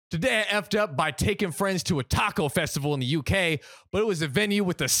Today I effed up by taking friends to a taco festival in the UK, but it was a venue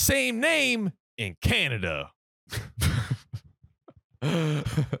with the same name in Canada.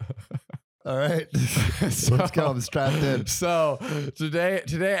 All right. Let's go. I'm strapped in. So today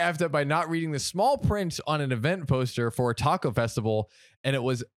I effed up by not reading the small print on an event poster for a taco festival, and it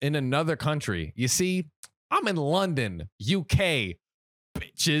was in another country. You see, I'm in London, UK,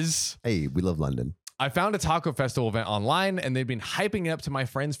 bitches. Hey, we love London. I found a taco festival event online, and they'd been hyping it up to my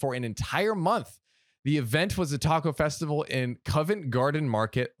friends for an entire month. The event was a taco festival in Covent Garden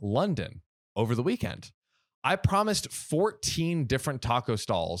Market, London, over the weekend. I promised 14 different taco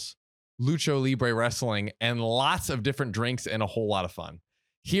stalls, Lucha Libre wrestling, and lots of different drinks and a whole lot of fun.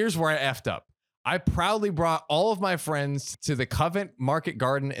 Here's where I effed up. I proudly brought all of my friends to the Covent Market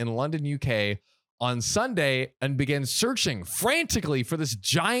Garden in London, UK on Sunday and began searching frantically for this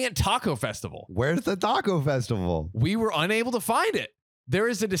giant taco festival. Where's the taco festival? We were unable to find it. There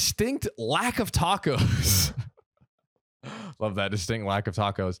is a distinct lack of tacos. Love that, distinct lack of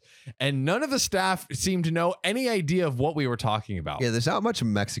tacos. And none of the staff seemed to know any idea of what we were talking about. Yeah, there's not much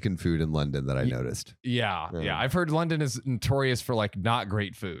Mexican food in London that I noticed. Yeah. I've heard London is notorious for like not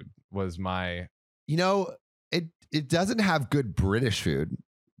great food was my... You know, it doesn't have good British food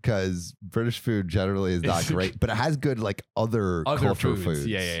because British food generally is not great, but it has good like other cultural foods.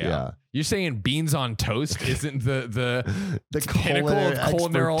 Yeah. You're saying beans on toast isn't the pinnacle culinary of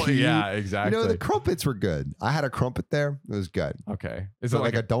culinary? expertise. Yeah, exactly. You know, the crumpets were good. I had a crumpet there. It was good. Okay. Is But it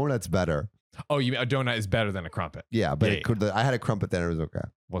like a donut's better. Oh, you mean a donut is better than a crumpet? Yeah, but I had a crumpet there. It was okay.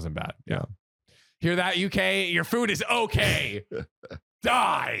 Wasn't bad. Yeah. Hear that, UK? Your food is okay.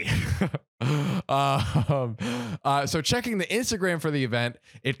 Die. So checking the Instagram for the event,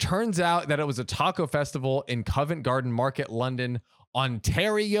 it turns out that it was a taco festival in Covent Garden Market, London,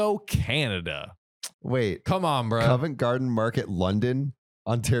 Ontario, Canada. Wait, come on, bro. Covent Garden Market, London,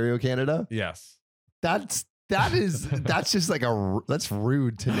 Ontario, Canada. Yes, that's just like that's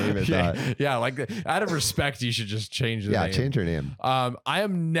rude to name it that. Yeah, like out of respect, you should just change the name. Yeah, change your name. I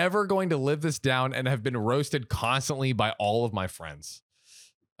am never going to live this down and have been roasted constantly by all of my friends.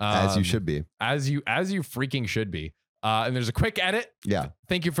 As you should be. As you freaking should be. And there's a quick edit. Yeah.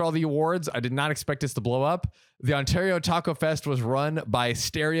 Thank you for all the awards. I did not expect this to blow up. The Ontario Taco Fest was run by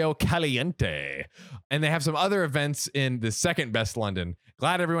Stereo Caliente. And they have some other events in the second best London.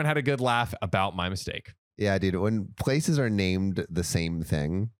 Glad everyone had a good laugh about my mistake. Yeah, dude. When places are named the same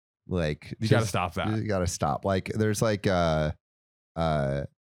thing, like you gotta stop that. You gotta stop. Like there's like oh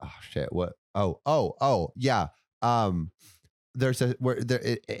shit. What? Oh, yeah. There's a where there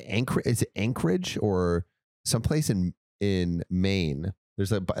is it Anchorage or someplace in Maine.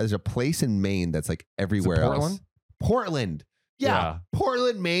 There's a place in Maine that's like everywhere else. Portland. Yeah.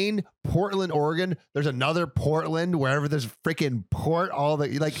 Portland, Maine, Portland, Oregon. There's another Portland wherever there's freaking port. All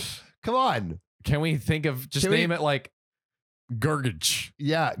the like, come on. Can we think of name it like Gurgage?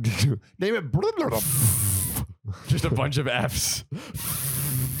 Yeah. Name it. Just a bunch of F's.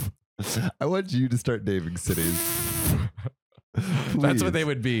 I want you to start naming cities. That's what they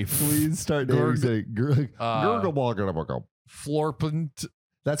would be. Please start naming cities. Florpant.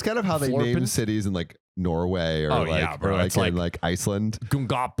 That's kind of how they name cities in like Norway or in like Iceland.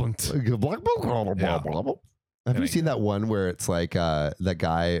 Gungapant. Have you seen that one where it's like that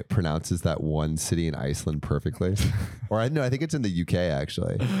guy pronounces that one city in Iceland perfectly? Or I think it's in the UK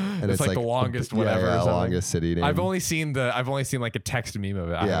actually. And it's like the longest whatever. Yeah, longest city name. I've only seen like a text meme of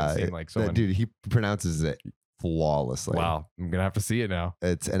it. I haven't seen like someone. Dude, he pronounces it flawlessly. Wow, I'm gonna have to see it now.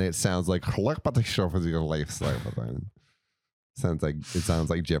 It sounds like sounds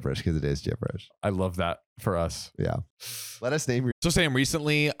like gibberish because it is gibberish. I love that for us. Yeah. Let us name. So Sam,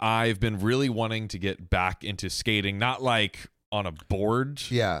 recently I've been really wanting to get back into skating, not like on a board.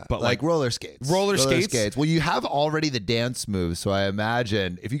 Yeah. But like roller skates. Roller skates. Well, you have already the dance moves. So I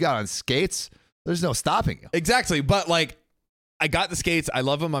imagine if you got on skates, there's no stopping you. Exactly. But like I got the skates. I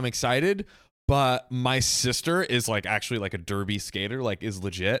love them. I'm excited. But my sister is like actually like a derby skater, like is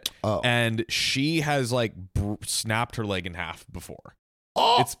legit. Oh. And she has like snapped her leg in half before.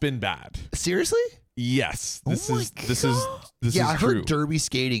 Oh, it's been bad. Seriously? Yes. This is I true. heard derby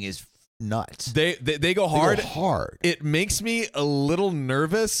skating is nuts. They go hard. They go hard. It makes me a little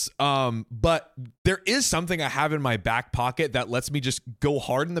nervous. But there is something I have in my back pocket that lets me just go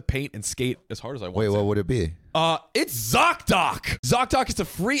hard in the paint and skate as hard as I want. Wait, what would it be? It's ZocDoc. ZocDoc is a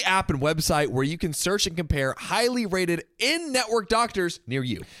free app and website where you can search and compare highly rated in-network doctors near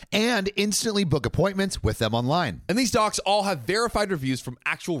you. And instantly book appointments with them online. And these docs all have verified reviews from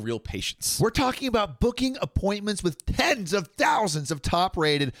actual real patients. We're talking about booking appointments with tens of thousands of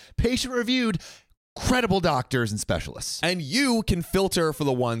top-rated, patient-reviewed credible doctors and specialists. And you can filter for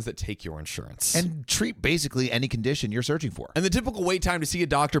the ones that take your insurance. And treat basically any condition you're searching for. And the typical wait time to see a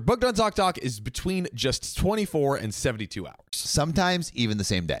doctor booked on ZocDoc is between just 24 and 72 hours. Sometimes even the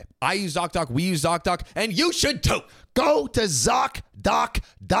same day. I use ZocDoc, we use ZocDoc, and you should too. Go to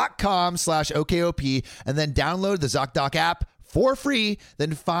ZocDoc.com/OKOP and then download the ZocDoc app for free.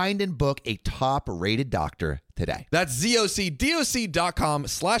 Then find and book a top-rated doctor today. That's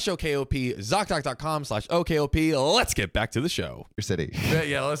ZocDoc.com/OKOP, ZocDoc.com/OKOP. Let's get back to the show. Your city.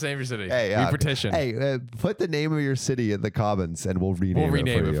 Yeah, let's name your city. Hey, we petition. Hey, put the name of your city in the comments and we'll rename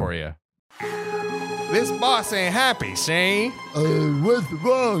it for you. This boss ain't happy, see? What's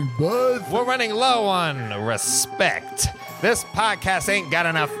wrong, bud? We're running low on respect. This podcast ain't got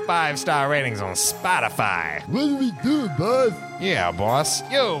enough 5-star ratings on Spotify. What do we do, bud? Yeah, boss.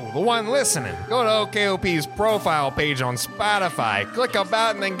 You, the one listening. Go to OKOP's profile page on Spotify. Click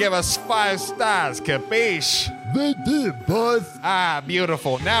about and then give us 5 stars, capiche? They did, boss. Ah,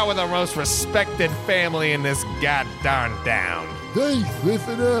 beautiful. Now we're the most respected family in this goddamn town. Thanks,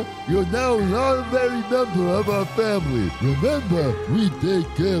 listener. You're now an honorary member of our family. Remember, we take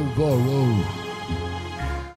care of our own.